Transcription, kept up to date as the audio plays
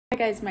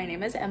guys, my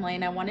name is Emily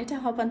and I wanted to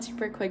hop on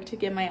super quick to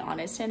give my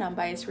honest and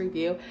unbiased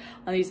review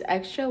on these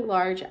extra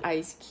large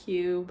ice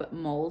cube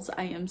molds.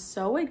 I am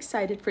so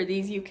excited for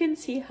these. You can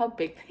see how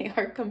big they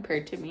are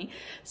compared to me.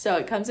 So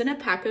it comes in a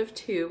pack of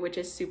 2, which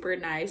is super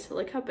nice.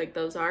 Look how big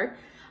those are.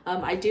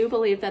 I do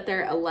believe that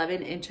they're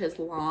 11 inches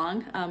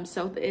long,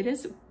 so it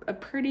is a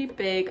pretty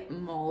big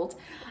mold.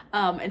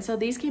 And so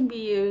these can be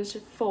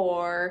used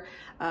for,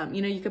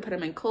 you know, you could put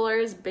them in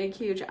coolers, big,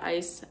 huge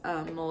ice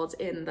molds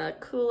in the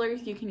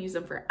coolers. You can use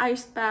them for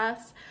ice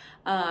baths,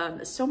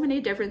 so many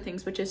different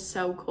things, which is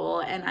so cool.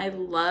 And I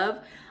love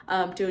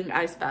doing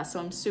ice baths, so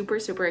I'm super,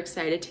 super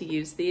excited to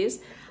use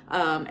these.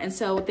 And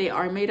so they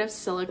are made of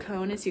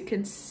silicone, as you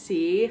can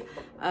see,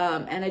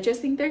 and I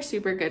just think they're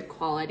super good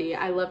quality.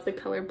 I love the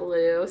color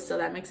blue, so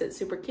that makes it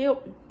super cute.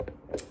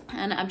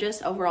 And I'm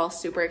just overall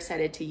super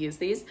excited to use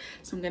these.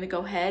 So I'm gonna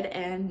go ahead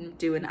and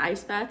do an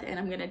ice bath, and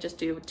I'm gonna just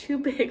do 2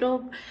 big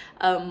old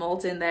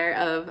molds in there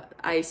of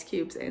ice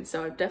cubes. And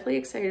so I'm definitely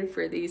excited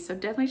for these. So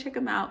definitely check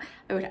them out.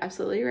 I would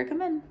absolutely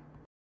recommend.